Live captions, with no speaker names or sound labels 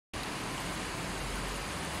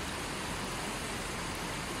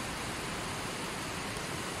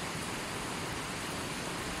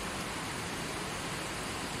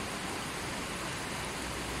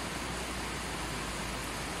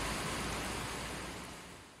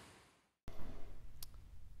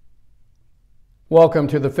Welcome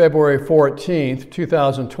to the February 14th,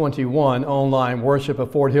 2021 online worship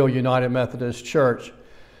of Fort Hill United Methodist Church.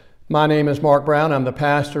 My name is Marc Brown. I'm the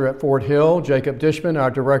pastor at Fort Hill. Jacob Dishman,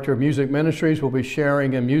 our Director of Music Ministries, will be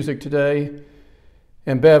sharing in music today.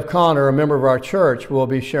 And Bev Conner, a member of our church, will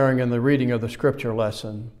be sharing in the reading of the scripture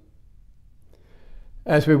lesson.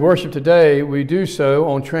 As we worship today, we do so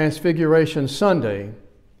on Transfiguration Sunday.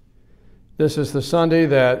 This is the Sunday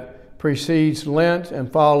that precedes Lent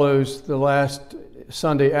and follows the last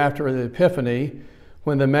Sunday after the Epiphany,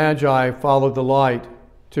 when the Magi followed the light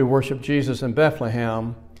to worship Jesus in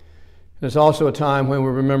Bethlehem. It's also a time when we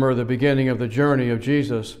remember the beginning of the journey of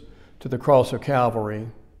Jesus to the cross of Calvary.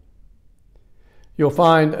 You'll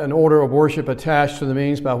find an order of worship attached to the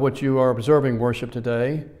means by which you are observing worship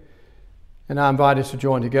today, and I invite us to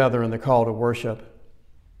join together in the call to worship.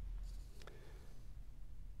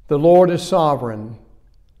 The Lord is sovereign.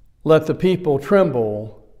 Let the people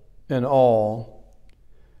tremble in awe.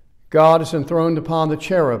 God is enthroned upon the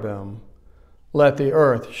cherubim. Let the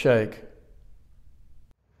earth shake.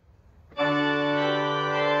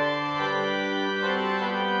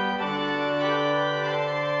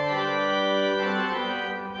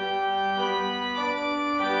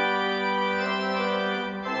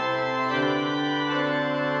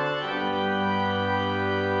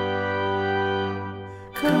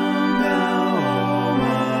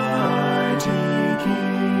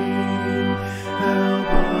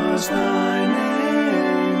 Thy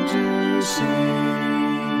name to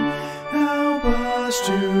sing, help us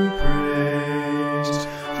to praise,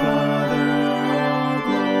 Father all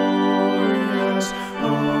glorious,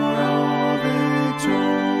 o'er all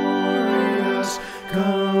victorious,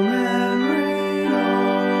 come and reign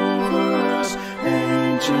over us,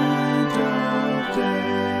 Ancient of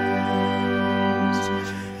Days.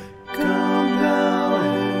 Come thou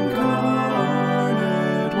incarnate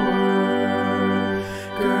Word,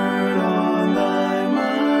 gird on thy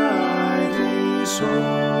mighty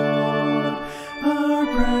sword, our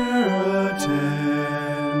prayer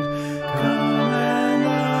attend. Come and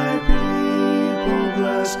thy people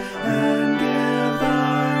bless, and give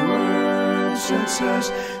thy word success.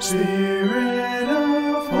 Spirit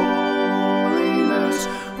of holiness,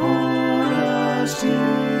 on us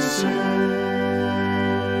descend.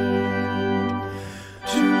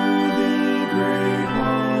 To thee, great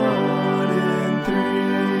One in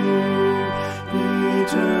three,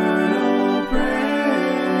 eternal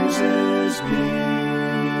praises be,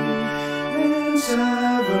 and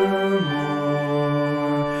evermore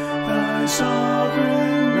thy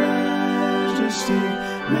sovereign majesty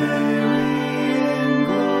may we in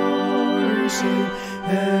glory see,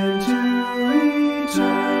 and to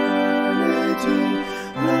eternity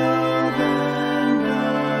love and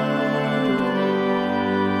adore.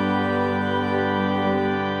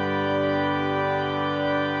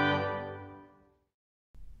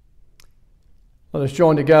 Let us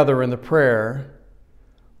join together in the prayer.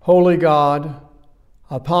 Holy God,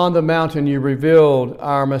 upon the mountain you revealed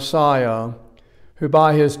our Messiah, who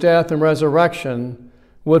by his death and resurrection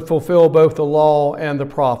would fulfill both the law and the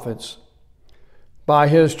prophets. By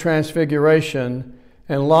his transfiguration,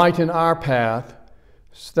 enlighten our path,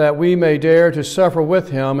 so that we may dare to suffer with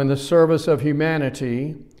him in the service of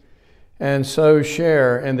humanity, and so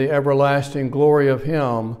share in the everlasting glory of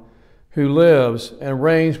him who lives and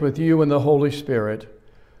reigns with you in the Holy Spirit,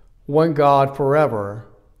 one God forever.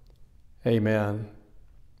 Amen.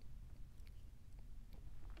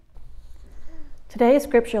 Today's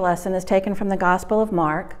scripture lesson is taken from the Gospel of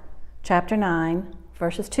Mark, chapter 9,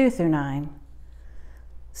 verses 2 through 9.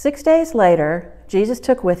 6 days later, Jesus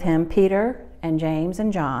took with him Peter and James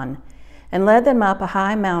and John, and led them up a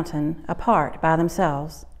high mountain apart by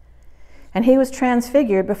themselves. And he was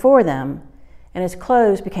transfigured before them, and his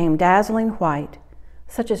clothes became dazzling white,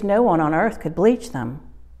 such as no one on earth could bleach them.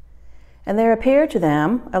 And there appeared to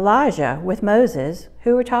them Elijah with Moses,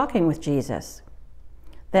 who were talking with Jesus.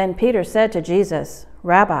 Then Peter said to Jesus,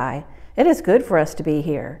 "Rabbi, it is good for us to be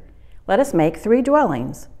here. Let us make 3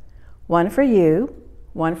 dwellings, one for you,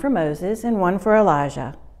 one for Moses, and one for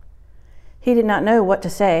Elijah." He did not know what to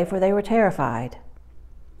say, for they were terrified.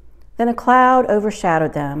 Then a cloud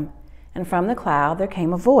overshadowed them, and from the cloud there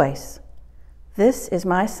came a voice, "This is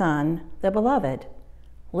my Son, the Beloved.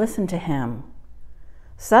 Listen to him."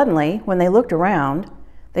 Suddenly, when they looked around,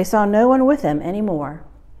 they saw no one with them anymore,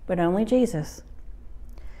 but only Jesus.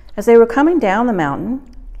 As they were coming down the mountain,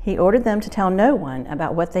 he ordered them to tell no one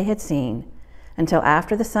about what they had seen until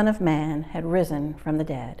after the Son of Man had risen from the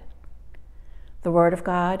dead. The word of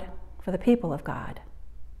God for the people of God.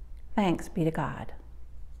 Thanks be to God.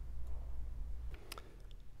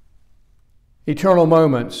 Eternal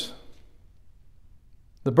moments.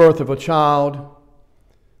 the birth of a child,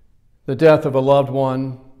 the death of a loved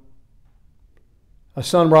one, a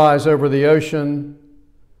sunrise over the ocean,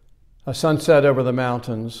 a sunset over the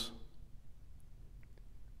mountains.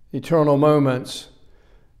 Eternal moments,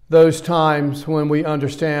 those times when we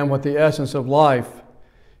understand what the essence of life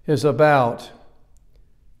is about.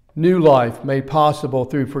 New life made possible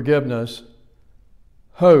through forgiveness.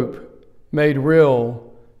 Hope made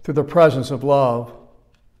real through the presence of love.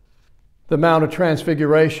 The Mount of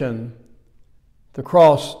Transfiguration, the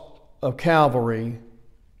cross of Calvary,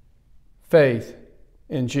 faith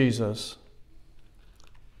in Jesus.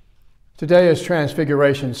 Today is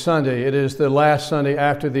Transfiguration Sunday. It is the last Sunday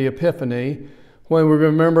after the Epiphany, when we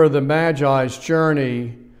remember the Magi's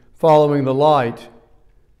journey following the light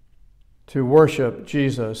to worship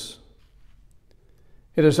Jesus.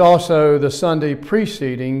 It is also the Sunday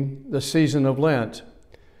preceding the season of Lent,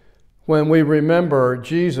 when we remember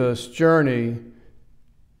Jesus' journey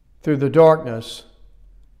through the darkness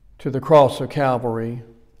to the cross of Calvary.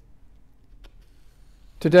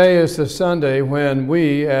 Today is the Sunday when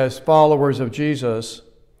we, as followers of Jesus,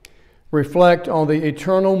 reflect on the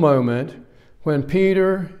eternal moment when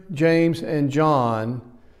Peter, James, and John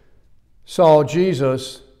saw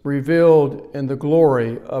Jesus revealed in the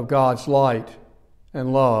glory of God's light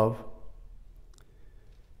and love.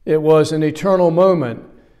 It was an eternal moment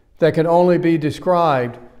that can only be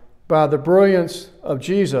described by the brilliance of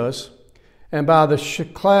Jesus and by the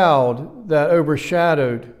cloud that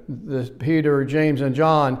overshadowed Peter, James, and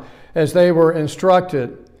John as they were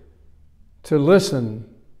instructed to listen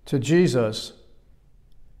to Jesus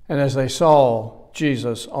and as they saw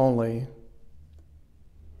Jesus only.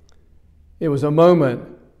 It was a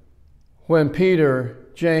moment when Peter,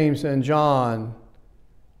 James, and John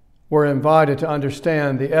were invited to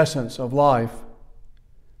understand the essence of life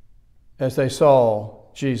as they saw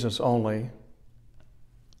Jesus only.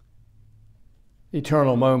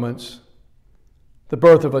 Eternal moments, the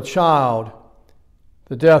birth of a child,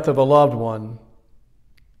 the death of a loved one,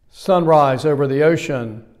 sunrise over the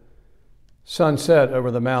ocean, sunset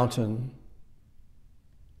over the mountain.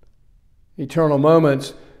 Eternal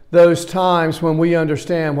moments, those times when we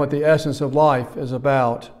understand what the essence of life is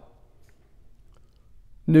about.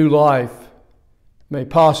 New life made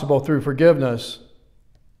possible through forgiveness.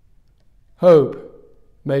 Hope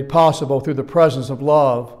made possible through the presence of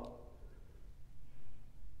love.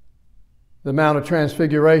 The Mount of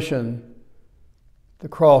Transfiguration, the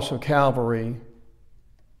cross of Calvary,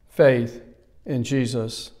 faith in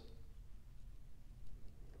Jesus.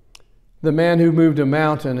 The Man Who Moved a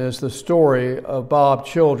Mountain is the story of Bob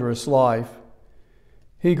Childress' life.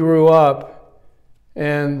 He grew up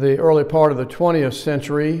in the early part of the 20th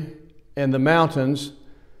century in the mountains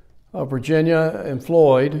of Virginia and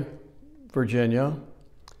Floyd, Virginia.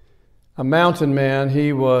 A mountain man,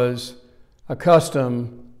 he was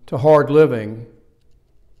accustomed to hard living,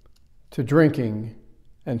 to drinking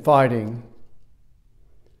and fighting.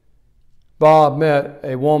 Bob met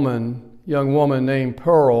a young woman named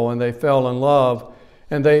Pearl, and they fell in love,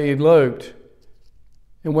 and they eloped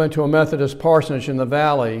and went to a Methodist parsonage in the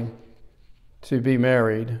valley to be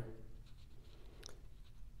married.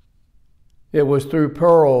 It was through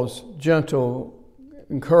Pearl's gentle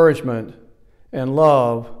encouragement and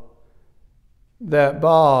love that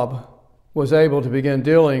Bob was able to begin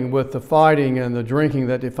dealing with the fighting and the drinking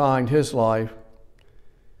that defined his life.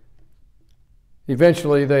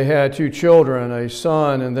 Eventually, they had 2 children, a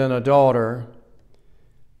son and then a daughter.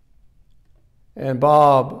 And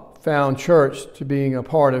Bob found church to being a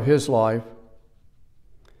part of his life.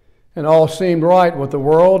 And all seemed right with the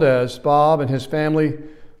world as Bob and his family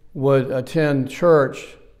would attend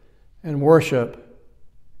church and worship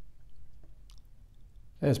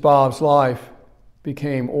as Bob's life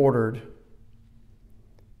became ordered.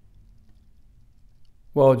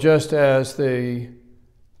 Well, just as the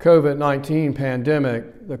COVID-19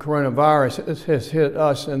 pandemic, the coronavirus, has hit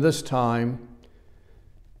us in this time,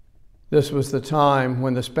 this was the time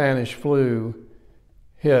when the Spanish flu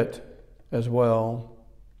hit as well.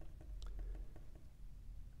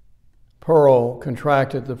 Pearl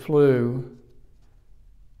contracted the flu,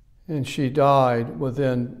 and she died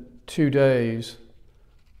within 2 days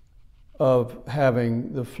of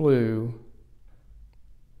having the flu.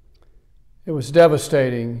 It was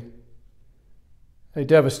devastating, a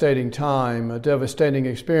devastating time, a devastating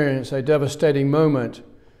experience, a devastating moment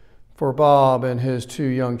for Bob and his 2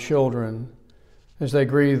 young children as they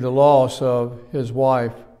grieved the loss of his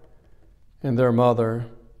wife and their mother.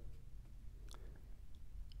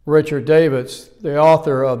 Richard Davids, the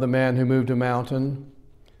author of The Man Who Moved a Mountain,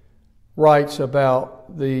 writes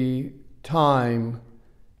about the time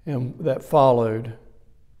that followed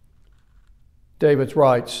David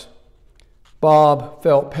writes, Bob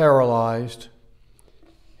felt paralyzed.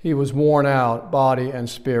 He was worn out, body and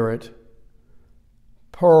spirit.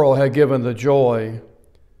 Pearl had given the joy,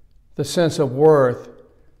 the sense of worth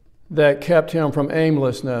that kept him from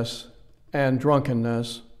aimlessness and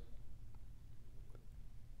drunkenness.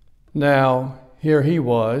 Now, here he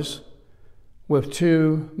was, with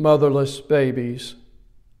 2 motherless babies.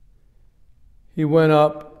 He went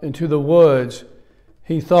up into the woods.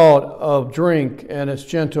 He thought of drink and its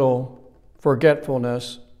gentle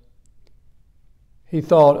forgetfulness. He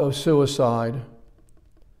thought of suicide.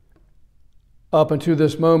 Up until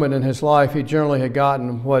this moment in his life, he generally had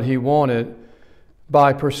gotten what he wanted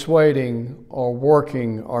by persuading or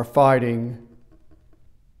working or fighting.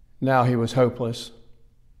 Now he was hopeless.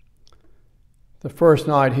 The first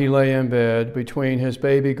night he lay in bed between his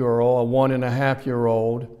baby girl, a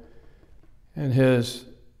 1.5-year-old, and his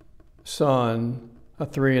son, a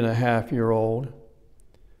 3.5-year-old.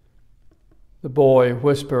 The boy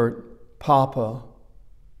whispered, "Papa,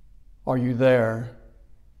 are you there?"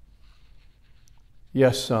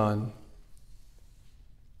 "Yes, son."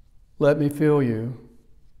 "Let me feel you."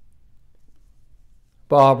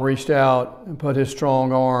 Bob reached out and put his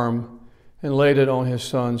strong arm and laid it on his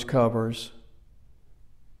son's covers.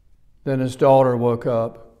 Then his daughter woke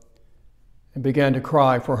up and began to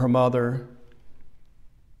cry for her mother,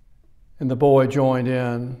 and the boy joined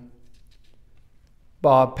in.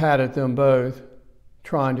 Bob patted them both,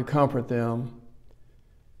 trying to comfort them,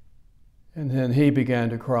 and then he began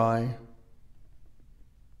to cry,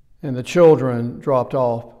 and the children dropped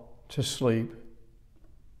off to sleep.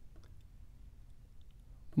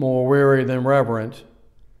 More weary than reverent,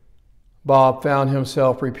 Bob found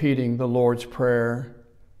himself repeating the Lord's Prayer.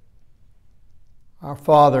 "Our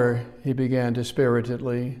Father," he began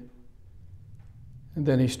dispiritedly, and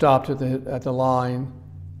then he stopped at the line,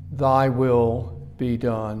 "Thy will be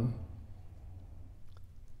done."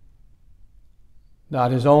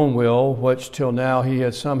 Not his own will, which till now he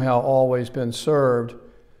had somehow always been served,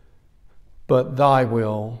 but thy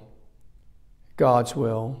will, God's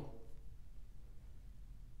will.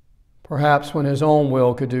 Perhaps when his own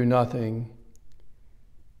will could do nothing,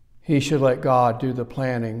 he should let God do the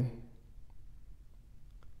planning.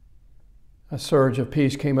 A surge of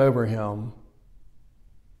peace came over him,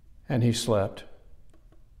 and he slept.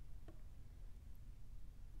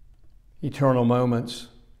 Eternal moments.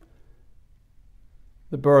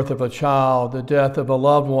 The birth of a child, the death of a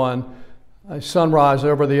loved one, a sunrise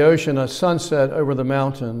over the ocean, a sunset over the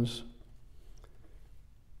mountains.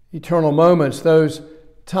 Eternal moments, those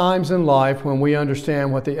times in life when we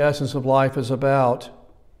understand what the essence of life is about.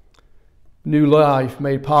 New life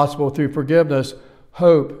made possible through forgiveness,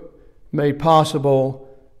 hope made possible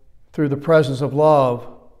through the presence of love.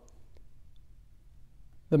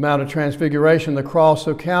 The Mount of Transfiguration, the cross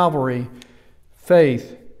of Calvary,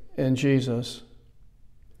 faith in Jesus.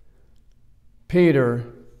 Peter,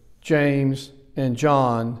 James, and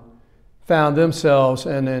John found themselves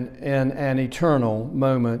in an eternal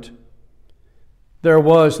moment. There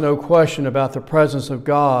was no question about the presence of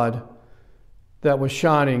God that was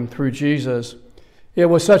shining through Jesus. It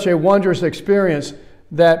was such a wondrous experience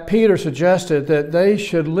that Peter suggested that they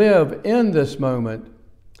should live in this moment,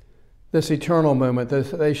 this eternal moment,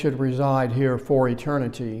 that they should reside here for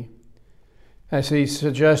eternity. As he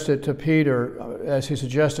suggested to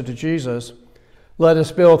Jesus, let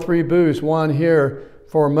us build 3 booths, one here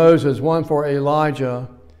for Moses, one for Elijah,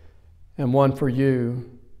 and one for you.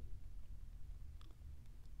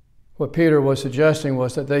 What Peter was suggesting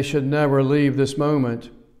was that they should never leave this moment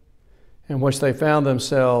in which they found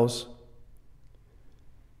themselves.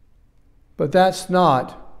 But that's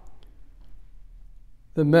not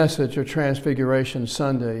the message of Transfiguration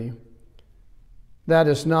Sunday. That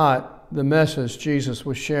is not the message Jesus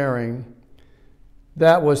was sharing.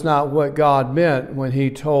 That was not what God meant when he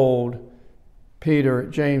told Peter,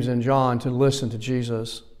 James, and John to listen to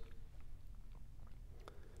Jesus.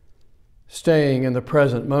 Staying in the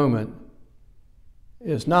present moment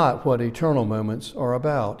is not what eternal moments are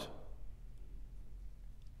about.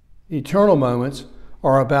 Eternal moments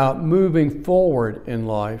are about moving forward in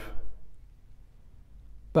life,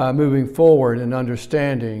 by moving forward and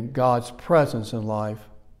understanding God's presence in life.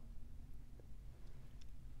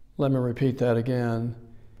 Let me repeat that again.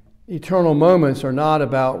 Eternal moments are not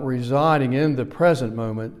about residing in the present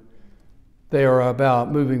moment. They are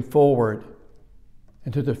about moving forward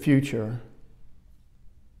into the future,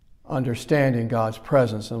 understanding God's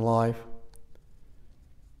presence in life.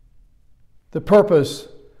 The purpose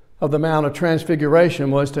of the Mount of Transfiguration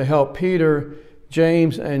was to help Peter,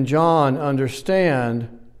 James, and John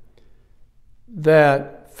understand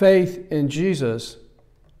that faith in Jesus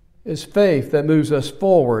is faith that moves us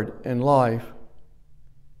forward in life.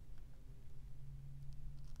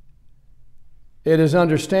 It is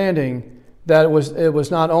understanding that it was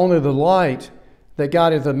not only the light that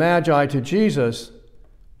guided the Magi to Jesus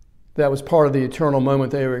that was part of the eternal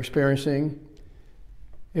moment they were experiencing.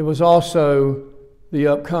 It was also the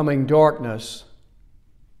upcoming darkness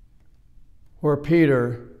where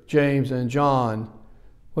Peter, James, and John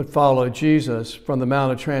would follow Jesus from the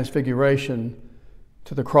Mount of Transfiguration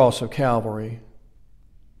to the cross of Calvary.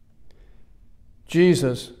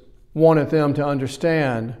 Jesus wanted them to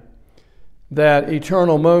understand that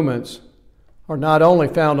eternal moments are not only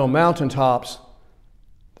found on mountaintops,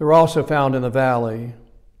 they're also found in the valley.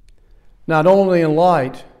 Not only in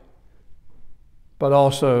light, but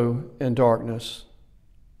also in darkness.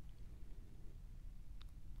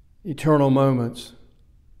 Eternal moments,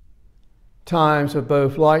 times of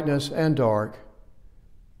both lightness and dark,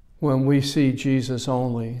 when we see Jesus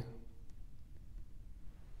only.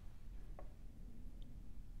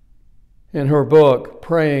 In her book,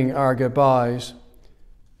 Praying Our Goodbyes,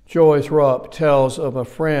 Joyce Rupp tells of a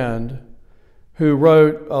friend who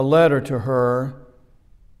wrote a letter to her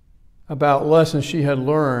about lessons she had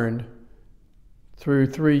learned through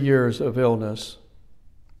 3 years of illness.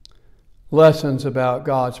 Lessons about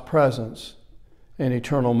God's presence in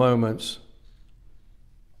eternal moments.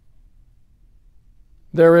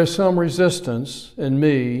 There is some resistance in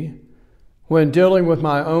me when dealing with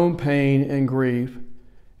my own pain and grief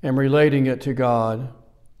and relating it to God.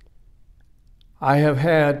 I have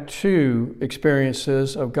had 2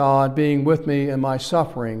 experiences of God being with me in my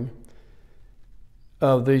suffering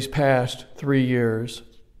of these past 3 years.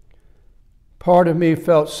 Part of me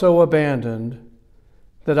felt so abandoned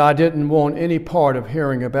that I didn't want any part of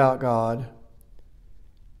hearing about God.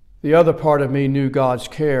 The other part of me knew God's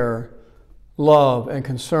care, love, and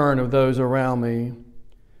concern of those around me.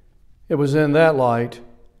 It was in that light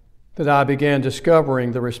that I began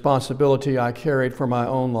discovering the responsibility I carried for my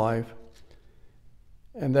own life,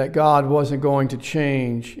 and that God wasn't going to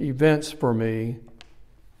change events for me,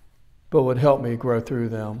 but would help me grow through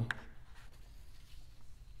them.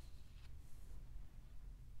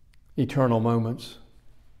 Eternal moments.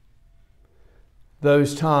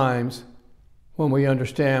 Those times when we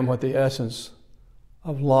understand what the essence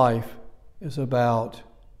of life is about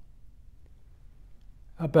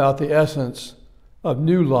the essence of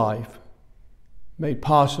new life made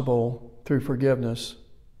possible through forgiveness,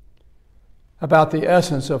 about the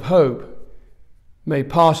essence of hope made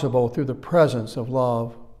possible through the presence of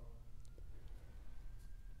love,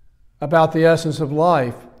 about the essence of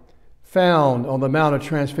life found on the Mount of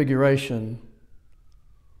Transfiguration,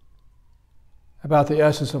 about the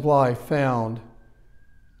essence of life found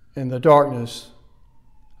in the darkness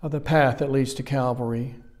of the path that leads to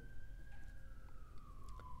Calvary,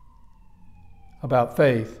 about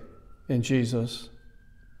faith in Jesus.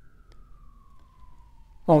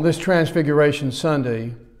 On this Transfiguration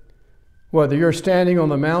Sunday, whether you're standing on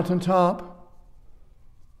the mountaintop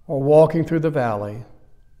or walking through the valley,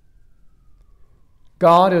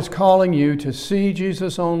 God is calling you to see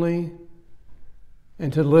Jesus only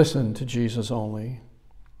and to listen to Jesus only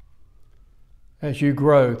as you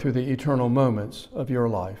grow through the eternal moments of your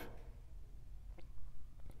life.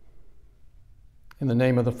 In the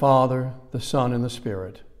name of the Father, the Son, and the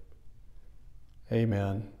Spirit.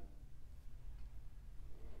 Amen.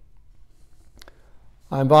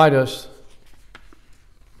 I invite us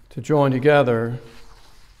to join together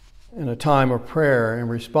in a time of prayer in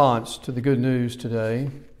response to the good news today.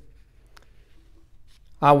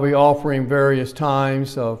 I will be offering various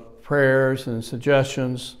times of prayers and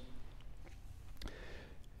suggestions.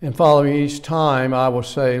 And following each time, I will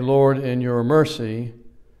say, Lord, in your mercy,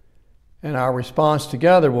 and our response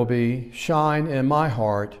together will be, shine in my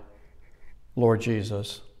heart, Lord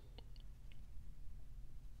Jesus.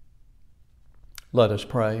 Let us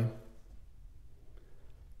pray.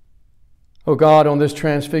 O God, on this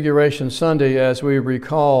Transfiguration Sunday, as we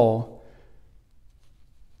recall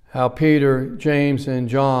how Peter, James, and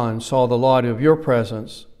John saw the light of your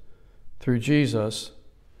presence through Jesus,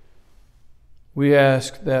 we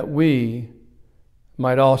ask that we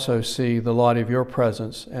might also see the light of your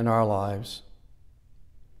presence in our lives.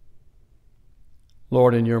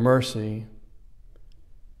 Lord, in your mercy,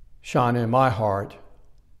 shine in my heart,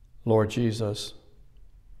 Lord Jesus.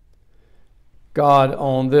 God,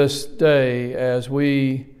 on this day, as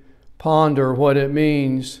we ponder what it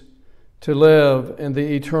means to live in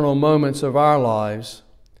the eternal moments of our lives,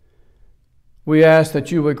 we ask that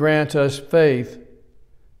you would grant us faith,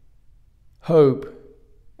 hope,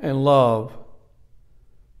 and love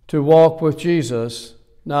to walk with Jesus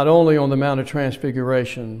not only on the Mount of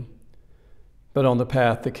Transfiguration, but on the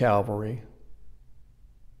path to Calvary.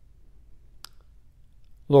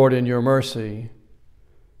 Lord, in your mercy,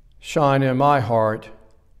 shine in my heart,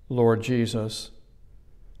 Lord Jesus.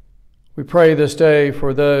 We pray this day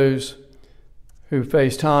for those who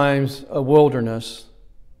face times of wilderness,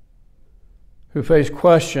 who face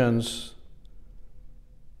questions,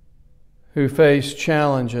 who face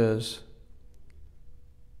challenges.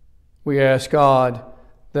 We ask God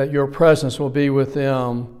that your presence will be with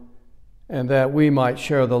them and that we might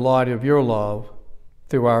share the light of your love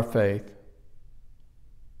through our faith.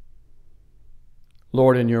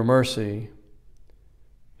 Lord, in your mercy,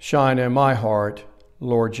 shine in my heart,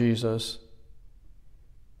 Lord Jesus.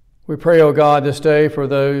 We pray, O God, this day for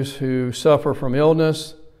those who suffer from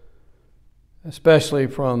illness, especially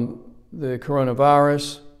from the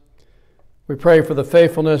coronavirus. We pray for the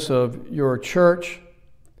faithfulness of your church.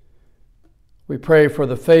 We pray for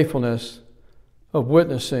the faithfulness of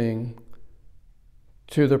witnessing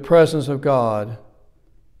to the presence of God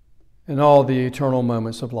in all the eternal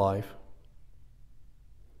moments of life.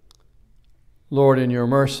 Lord, in your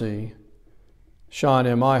mercy, shine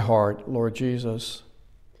in my heart, Lord Jesus.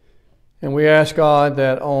 And we ask God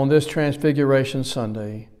that on this Transfiguration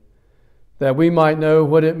Sunday, that we might know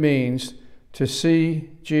what it means to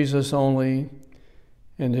see Jesus only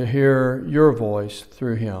and to hear your voice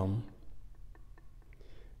through him.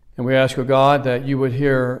 And we ask, O God, that you would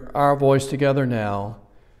hear our voice together now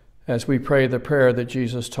as we pray the prayer that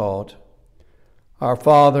Jesus taught. Our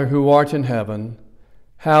Father, who art in heaven,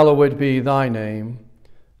 hallowed be thy name.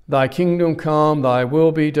 Thy kingdom come, thy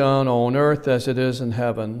will be done on earth as it is in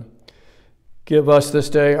heaven. Give us this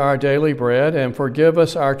day our daily bread, and forgive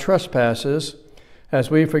us our trespasses,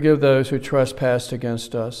 as we forgive those who trespass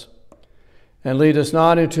against us. And lead us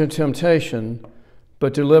not into temptation,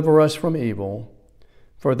 but deliver us from evil.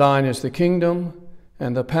 For thine is the kingdom,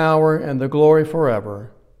 and the power, and the glory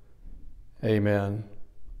forever. Amen.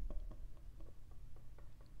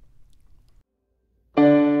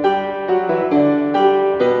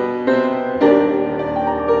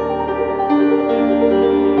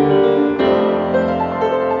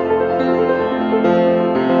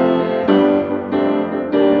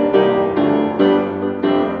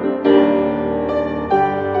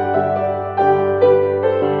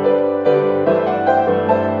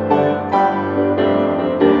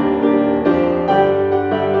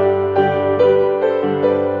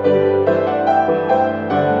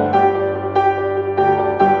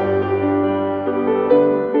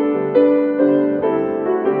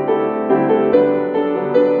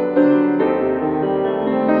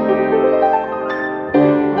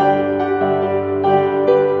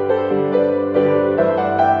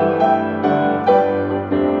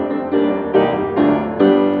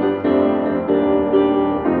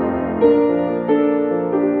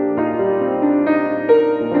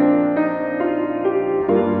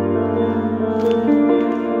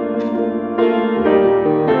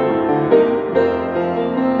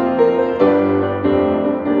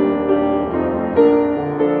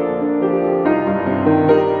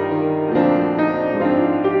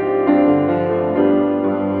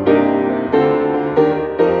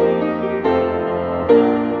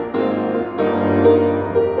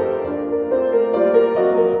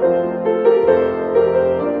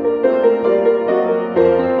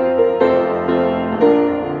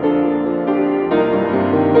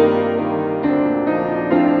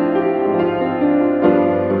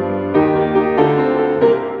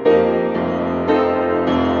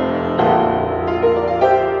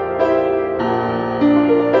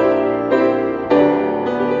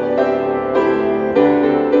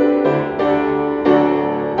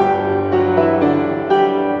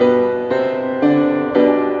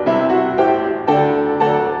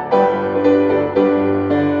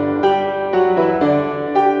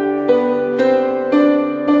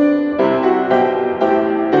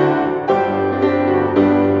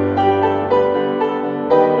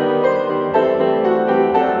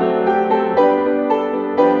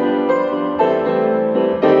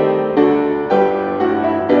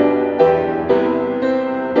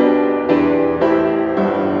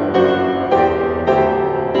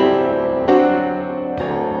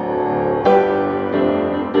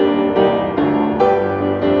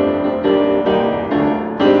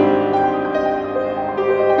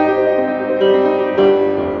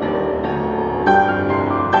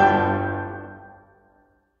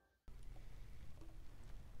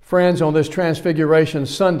 Friends, on this Transfiguration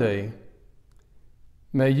Sunday,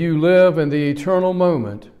 may you live in the eternal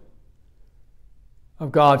moment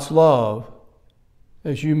of God's love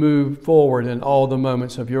as you move forward in all the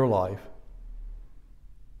moments of your life.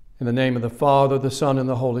 In the name of the Father, the Son, and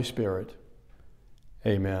the Holy Spirit.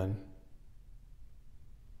 Amen.